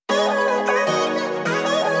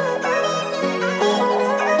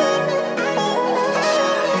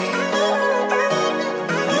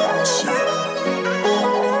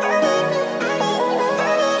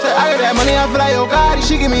I feel like yo Gotti.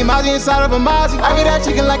 She give me Mozzie inside of a Mozzie. I get that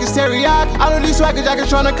chicken like it's teriyaki. I don't need swagger jackets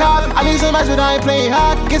tryna copy. I need some match but I ain't playing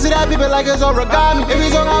hockey. Get to that people like it's origami. If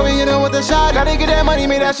he's on highway, you know what the shot. Gotta get that money,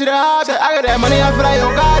 make that shit a hobby. I got that money, I feel like yo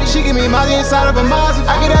Gotti. She give me Mozzie inside of a Mozzie.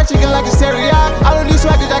 I get that chicken like it's teriyaki. I don't need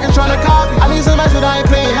swagger jackets tryna copy. I need some match but I ain't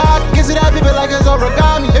playing hockey. Get to that people like it's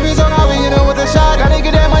origami. If he's on highway, you know what the shot. Gotta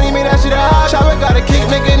get that money, make that shit a hobby. Chopper got a kick,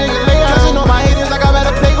 make a nigga lay down. Catching all my haters like I'm at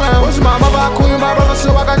a playground. What's my mother, I call you my brother,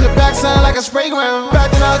 so I got your back sound like a spray ground. Back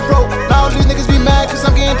then I was broke, now all these niggas be mad cause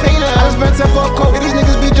I'm getting paid now. I just spent 10 for a coke, and these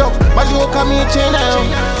niggas be joke. Why you gon' cut me and chain down?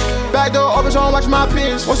 Back door open, so I don't watch my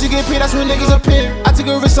peers. Once you get paid, that's when niggas appear. I take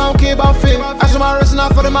a risk, I don't care about fear. I show my wrist and I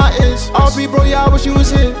foot in my ears. RP bro, yeah, I wish you was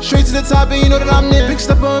here. Straight to the top, and you know that I'm near. Big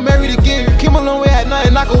stepper and married again. Came a long way, had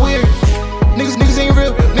nothing, knock a weird. Niggas ain't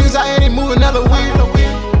real. Niggas out here, they moving hella weird.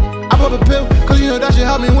 I pop a pill, cause you know that shit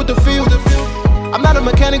help me with the feel. I'm not a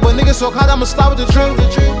mechanic, but niggas so hot, I'ma start with the drill.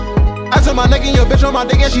 I took my neck in your bitch on my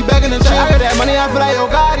dick and she back in the chain. I got that money, I feel like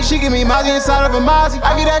yo Gotti. She give me Mozzie inside of a Mozzie.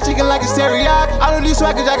 I get that chicken like it's teriyaki. I don't need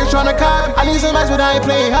swagger jackets tryna copy. I need some match but I ain't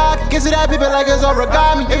playing hockey. Get to that people like it's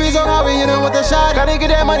origami. If he's on highway, you know what the shot. Gotta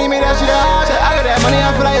get that money, make that shit a hobby. I got that money,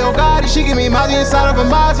 I feel like yo Gotti. She give me Mozzie inside of a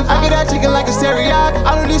Mozzie. I get that chicken like it's teriyaki.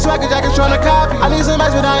 I don't need swagger jackets tryna copy. I need some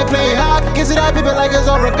match but I ain't playing hockey. Get to that people like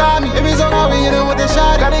it's origami. If he's on highway, you know what the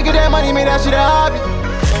shot. Gotta get that money, make that shit a hobby.